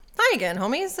Hi again,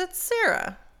 homies. It's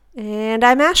Sarah. And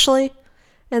I'm Ashley.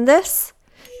 And this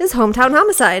is Hometown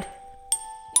Homicide.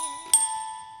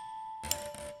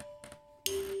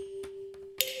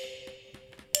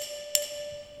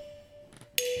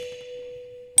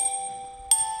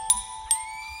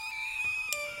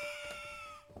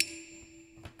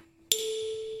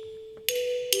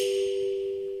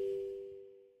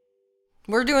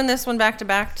 We're doing this one back to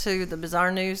back to the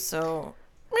bizarre news, so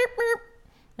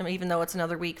and even though it's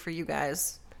another week for you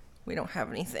guys, we don't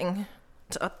have anything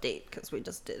to update because we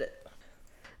just did it.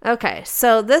 Okay,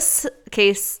 so this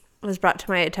case was brought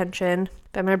to my attention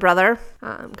by my brother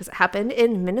because it happened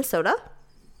in Minnesota.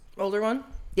 Older one?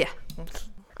 Yeah.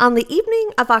 On the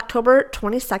evening of October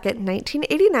 22nd,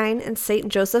 1989 in St.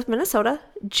 Joseph, Minnesota,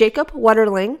 Jacob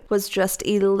Wetterling was just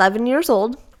 11 years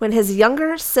old when his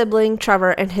younger sibling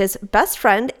Trevor and his best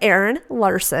friend Aaron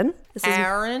Larson.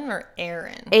 Aaron or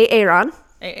Aaron? Aaron.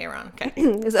 Aaron, okay.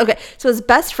 Okay, so his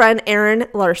best friend Aaron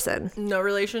Larson. No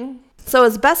relation? So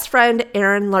his best friend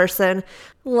Aaron Larson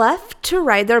left to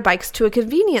ride their bikes to a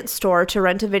convenience store to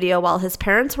rent a video while his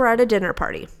parents were at a dinner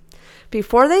party.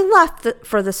 Before they left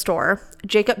for the store,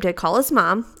 Jacob did call his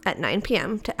mom at 9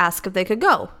 p.m. to ask if they could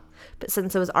go. But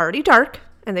since it was already dark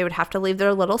and they would have to leave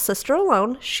their little sister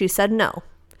alone, she said no.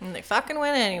 And they fucking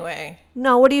went anyway.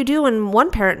 No, what do you do when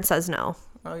one parent says no?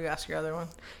 Oh, you ask your other one?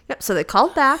 Yep, so they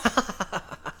called back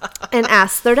and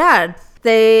asked their dad.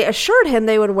 They assured him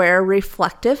they would wear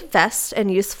reflective vests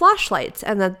and use flashlights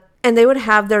and they would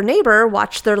have their neighbor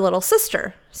watch their little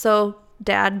sister. So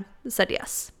dad said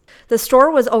yes. The store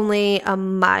was only a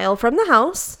mile from the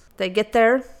house. They get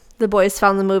there. The boys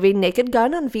found the movie Naked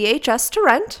Gun on VHS to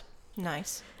rent.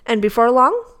 Nice. And before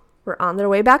long, we're on their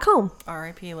way back home.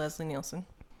 R.I.P. Leslie Nielsen.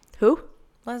 Who?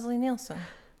 Leslie Nielsen.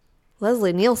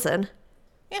 Leslie Nielsen?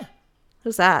 Yeah.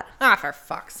 Who's that? Ah, for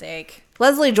fuck's sake.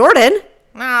 Leslie Jordan?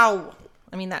 No.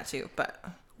 I mean, that too, but...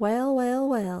 Well.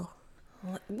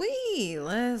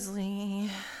 Leslie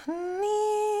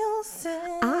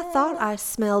Nielsen. I thought I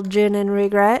smelled gin and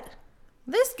regret.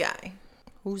 This guy,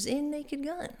 who's in Naked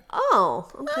Gun. Oh,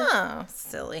 okay. Oh,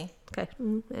 silly. Okay,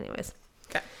 anyways.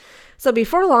 Okay. So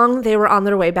before long, they were on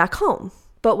their way back home.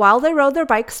 But while they rode their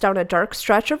bikes down a dark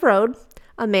stretch of road,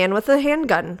 a man with a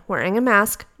handgun wearing a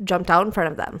mask jumped out in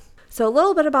front of them. So a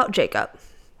little bit about Jacob.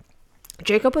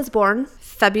 Jacob was born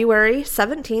February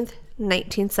 17th,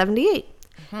 1978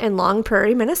 in Long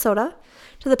Prairie, Minnesota,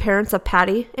 to the parents of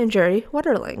Patty and Jerry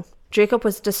Wetterling. Jacob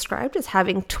was described as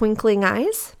having twinkling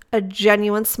eyes, a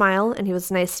genuine smile, and he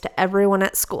was nice to everyone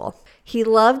at school. He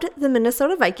loved the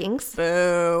Minnesota Vikings,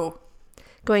 Boo.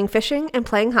 going fishing and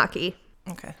playing hockey.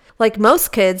 Okay. Like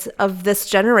most kids of this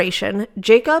generation,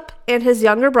 Jacob and his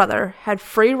younger brother had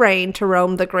free reign to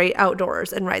roam the great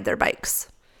outdoors and ride their bikes.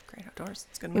 Great outdoors.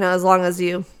 It's good. You know, as long as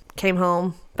you came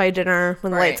home by dinner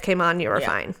when the Right. lights came on, you were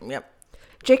fine. Yep.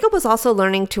 Jacob was also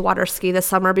learning to water ski this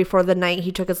summer before the night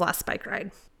he took his last bike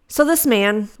ride. So this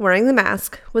man, wearing the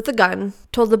mask with the gun,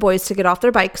 told the boys to get off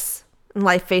their bikes and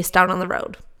lie face down on the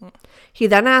road. He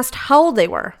then asked how old they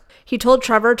were. He told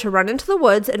Trevor to run into the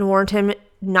woods and warned him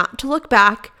not to look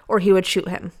back or he would shoot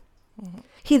him.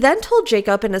 He then told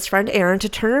Jacob and his friend Aaron to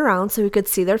turn around so he could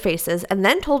see their faces, and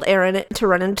then told Aaron to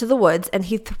run into the woods, and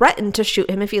he threatened to shoot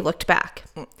him if he looked back.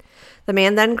 The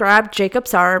man then grabbed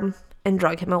Jacob's arm and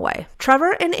drug him away.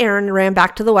 Trevor and Aaron ran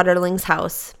back to the Wetterlings'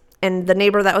 house, and the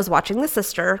neighbor that was watching the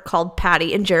sister called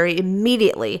Patty and Jerry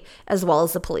immediately, as well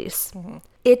as the police.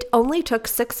 It only took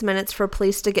 6 minutes for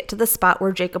police to get to the spot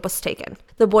where Jacob was taken.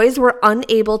 The boys were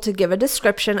unable to give a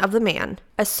description of the man.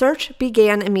 A search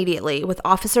began immediately with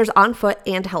officers on foot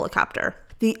and helicopter.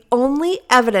 The only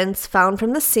evidence found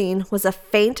from the scene was a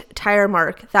faint tire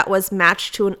mark that was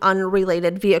matched to an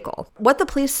unrelated vehicle. What the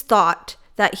police thought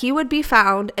that he would be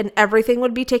found and everything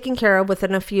would be taken care of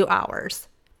within a few hours.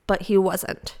 But he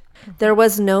wasn't. There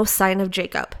was no sign of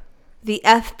Jacob. The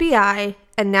FBI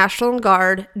and National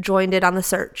Guard joined in on the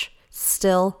search.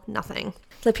 Still nothing.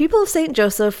 The people of St.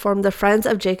 Joseph formed the Friends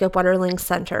of Jacob Wetterling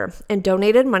Center and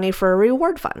donated money for a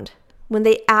reward fund. When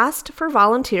they asked for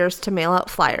volunteers to mail out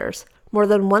flyers, more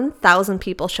than 1,000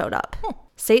 people showed up.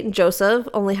 St. Joseph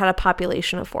only had a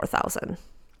population of 4,000.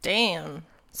 Damn.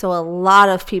 So a lot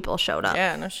of people showed up.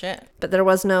 Yeah, no shit. But there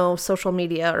was no social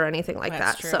media or anything like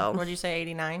That's that. true. So What did you say,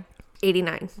 89?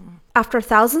 89. After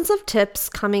thousands of tips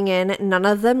coming in, none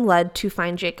of them led to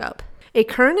find Jacob. A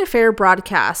current affair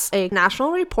broadcast a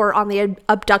national report on the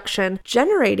abduction,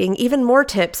 generating even more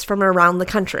tips from around the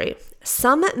country.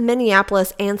 Some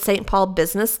Minneapolis and St. Paul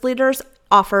business leaders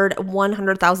offered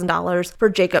 $100,000 for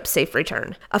Jacob's safe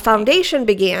return. A foundation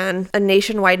began a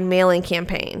nationwide mailing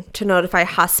campaign to notify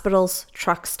hospitals,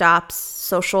 truck stops,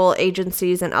 social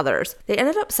agencies, and others. They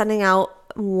ended up sending out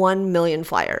 1 million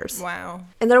flyers. Wow.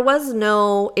 And there was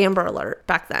no Amber Alert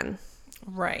back then.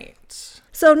 Right.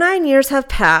 So 9 years have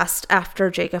passed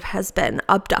after Jacob has been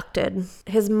abducted.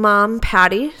 His mom,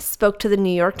 Patty, spoke to the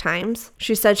New York Times.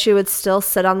 She said she would still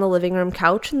sit on the living room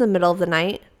couch in the middle of the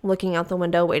night, looking out the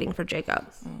window, waiting for Jacob.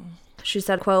 She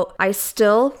said, quote, "I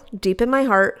still, deep in my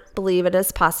heart, believe it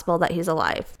is possible that he's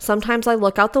alive. Sometimes I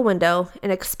look out the window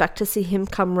and expect to see him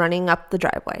come running up the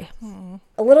driveway."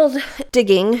 A little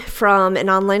digging from an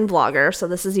online blogger, so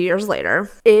this is years later,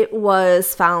 it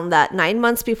was found that 9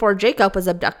 months before Jacob was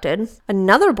abducted,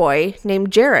 another boy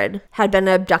named Jared had been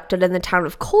abducted in the town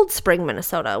of Cold Spring,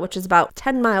 Minnesota, which is about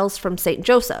 10 miles from St.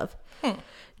 Joseph.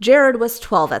 Jared was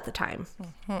 12 at the time.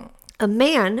 A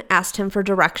man asked him for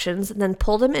directions and then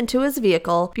pulled him into his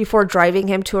vehicle before driving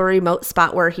him to a remote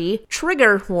spot where he,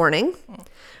 trigger warning,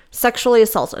 sexually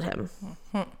assaulted him.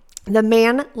 The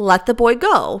man let the boy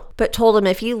go, but told him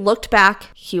if he looked back,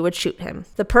 he would shoot him.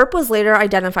 The perp was later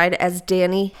identified as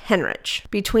Danny Henrich.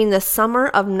 Between the summer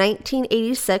of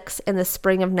 1986 and the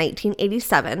spring of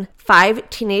 1987, 5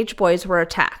 teenage boys were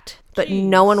attacked, but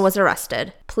no one was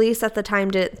arrested. Police at the time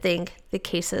didn't think the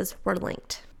cases were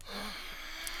linked.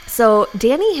 So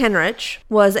Danny Henrich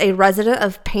was a resident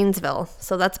of Painesville,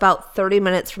 so that's about 30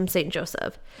 minutes from St.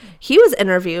 Joseph. He was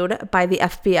interviewed by the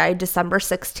FBI December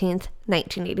 16th,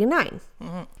 1989.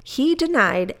 He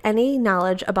denied any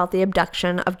knowledge about the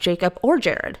abduction of Jacob or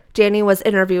Jared. Danny was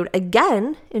interviewed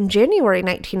again in January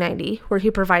 1990, where he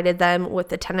provided them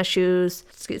with his tennis shoes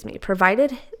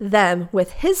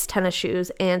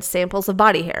and samples of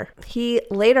body hair. He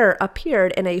later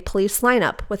appeared in a police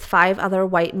lineup with 5 other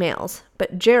white males,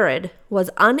 but Jared was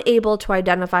unable to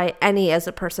identify any as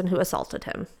a person who assaulted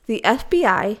him. The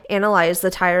FBI analyzed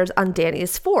the tires on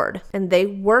Danny's Ford, and they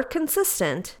were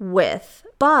consistent with,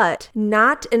 but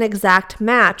not an exact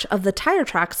match of the tire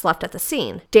tracks left at the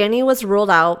scene. Danny was ruled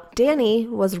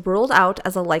out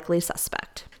as a likely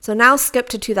suspect. So now skip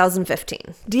to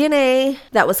 2015. DNA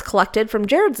that was collected from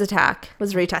Jared's attack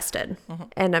was retested,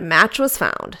 and a match was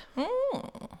found.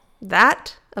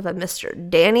 That of a Mr.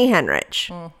 Danny Henrich.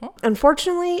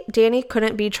 Unfortunately, Danny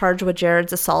couldn't be charged with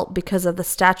Jared's assault because of the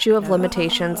statute of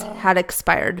limitations had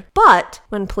expired. But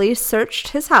when police searched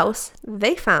his house,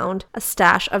 they found a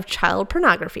stash of child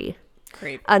pornography.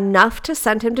 Creep. Enough to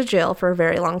send him to jail for a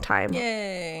very long time.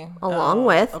 Yay. Along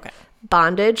with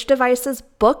bondage devices,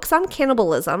 books on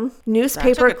cannibalism,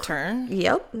 newspaper That took a turn.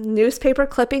 Yep, newspaper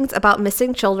clippings about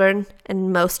missing children,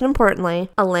 and most importantly,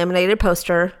 a laminated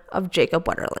poster of Jacob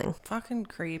Wetterling. Fucking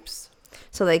creeps.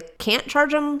 So they can't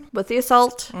charge him with the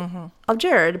assault of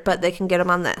Jared, but they can get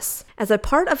him on this. As a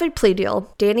part of a plea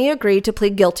deal, Danny agreed to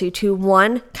plead guilty to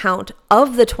 1 count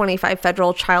of the 25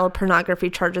 federal child pornography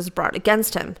charges brought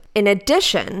against him. In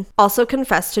addition, also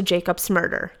confessed to Jacob's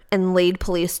murder and laid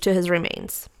police to his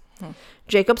remains.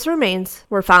 Jacob's remains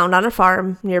were found on a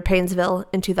farm near Painesville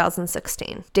in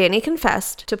 2016. Danny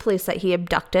confessed to police that he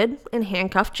abducted and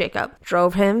handcuffed Jacob,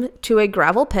 drove him to a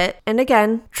gravel pit, and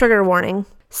again, trigger warning,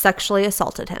 sexually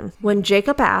assaulted him. When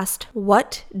Jacob asked,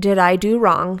 "What did I do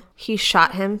wrong?" he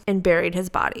shot him and buried his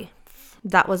body.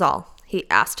 That was all. He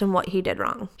asked him what he did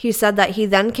wrong. He said that he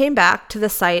then came back to the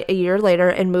site a year later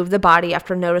and moved the body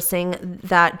after noticing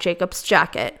that Jacob's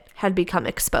jacket had become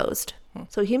exposed.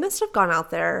 So he must have gone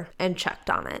out there and checked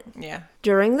on it. Yeah.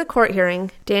 During the court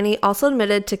hearing, Danny also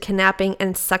admitted to kidnapping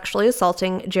and sexually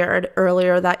assaulting Jared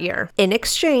earlier that year. In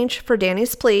exchange for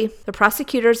Danny's plea, the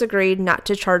prosecutors agreed not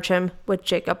to charge him with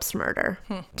Jacob's murder.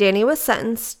 Danny was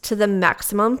sentenced to the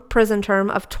maximum prison term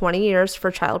of 20 years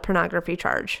for child pornography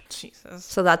charge. Jesus.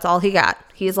 So that's all he got.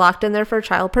 He's locked in there for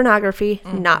child pornography,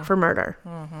 not for murder.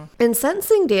 In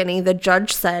sentencing Danny, the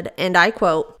judge said, and I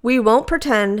quote, "We won't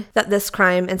pretend that this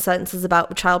crime and sentence is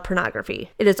about child pornography.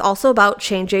 It is also about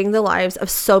changing the lives of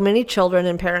so many children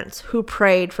and parents who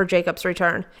prayed for Jacob's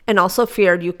return and also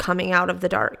feared you coming out of the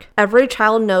dark. Every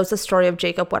child knows the story of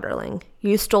Jacob Wetterling.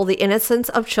 You stole the innocence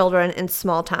of children in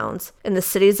small towns, in the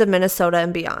cities of Minnesota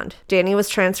and beyond." Danny was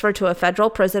transferred to a federal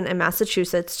prison in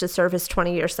Massachusetts to serve his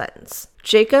 20-year sentence.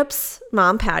 Jacob's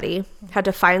mom, Patty, had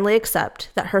to finally accept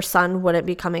that her son wouldn't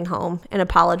be coming home and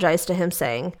apologize to him,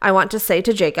 saying, "I want to say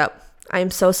to Jacob, I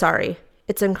am so sorry.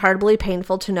 It's incredibly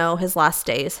painful to know his last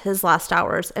days, his last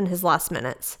hours, and his last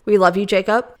minutes. We love you,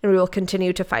 Jacob, and we will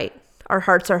continue to fight. Our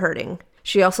hearts are hurting."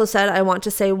 She also said, "I want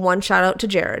to say one shout out to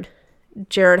Jared.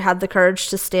 Jared had the courage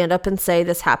to stand up and say,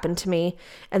 "This happened to me,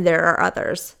 and there are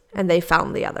others." And they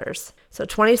found the others. So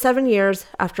 27 years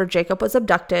after Jacob was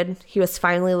abducted, he was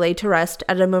finally laid to rest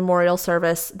at a memorial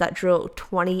service that drew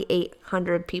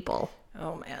 2,800 people.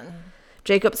 Oh, man.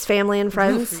 Jacob's family and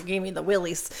friends. You gave me the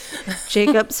willies.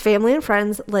 Jacob's family and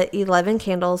friends lit 11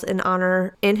 candles in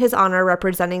his honor,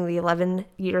 representing the 11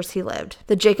 years he lived.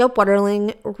 The Jacob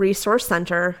Wetterling Resource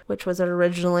Center, which was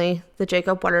originally the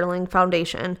Jacob Wetterling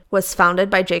Foundation, was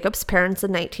founded by Jacob's parents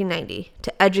in 1990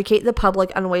 to educate the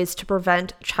public on ways to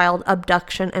prevent child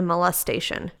abduction and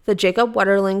molestation. The Jacob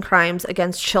Wetterling Crimes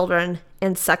Against Children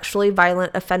and Sexually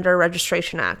Violent Offender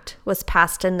Registration Act was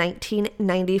passed in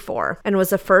 1994 and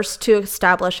was the first to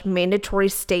establish mandatory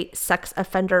state sex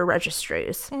offender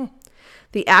registries.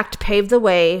 The act paved the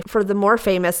way for the more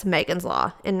famous Megan's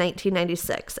Law in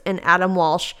 1996 and Adam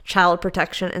Walsh Child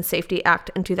Protection and Safety Act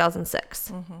in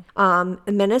 2006.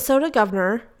 Minnesota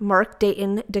Governor Mark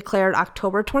Dayton declared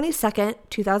October 22nd,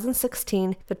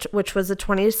 2016, which was the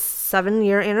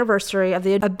 27-year anniversary of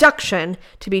the abduction,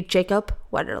 to be Jacob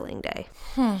Wetterling Day.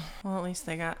 Well, at least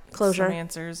they got Closure. some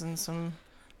answers and some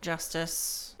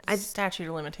justice. Statute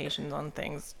of limitations on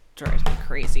things drives me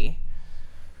crazy.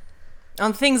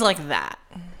 On things like that.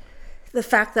 The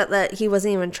fact that he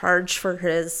wasn't even charged for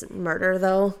his murder,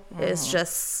 though, is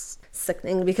just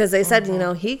sickening, because they said,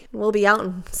 he will be out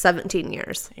in 17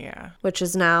 years. Yeah. Which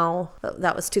is now,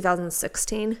 that was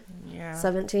 2016. Yeah.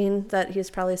 17 that he's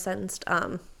probably sentenced.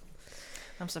 I'm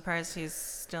surprised he's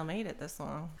still made it this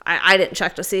long. I didn't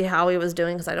check to see how he was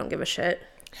doing, because I don't give a shit.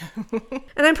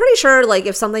 And I'm pretty sure, like,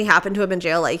 if something happened to him in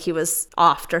jail, like he was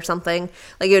offed or something,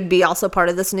 like it would be also part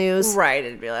of this news. Right.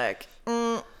 It'd be like,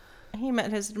 he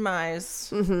met his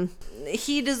demise.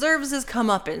 He deserves his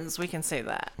comeuppance. We can say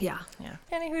that. Yeah.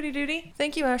 Any hooty doody.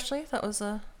 Thank you, Ashley. That was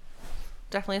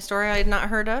definitely a story I had not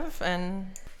heard of, and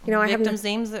victims'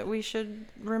 names that we should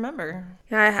remember.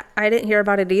 Yeah, I didn't hear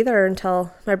about it either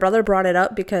until my brother brought it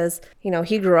up, because,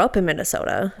 he grew up in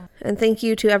Minnesota. And thank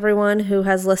you to everyone who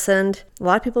has listened. A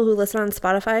lot of people who listen on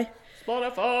Spotify.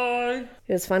 It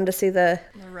was fun to see the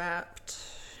Wrapped.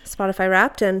 Spotify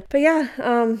Wrapped. But yeah,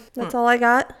 that's all I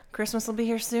got. Christmas will be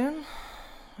here soon.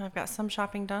 I've got some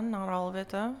shopping done, not all of it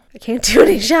though. I can't do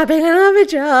any shopping. I don't have a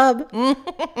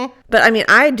job. But I mean,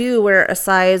 I do wear a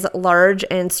size large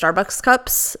in Starbucks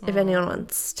cups, if anyone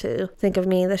wants to think of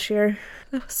me this year.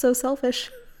 That was so selfish.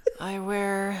 I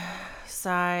wear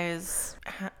size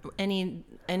any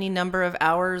number of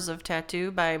hours of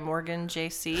tattoo by Morgan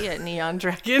JC at Neon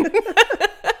Dragon.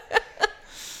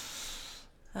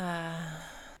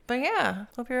 But yeah,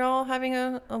 hope you're all having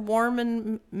a warm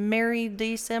and merry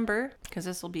December, because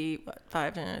this will be,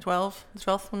 12? The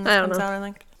 12th when this comes out, I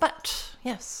think. But,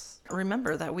 yes,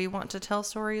 remember that we want to tell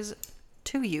stories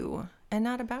to you and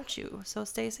not about you, so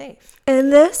stay safe.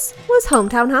 And this was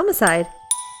Hometown Homicide.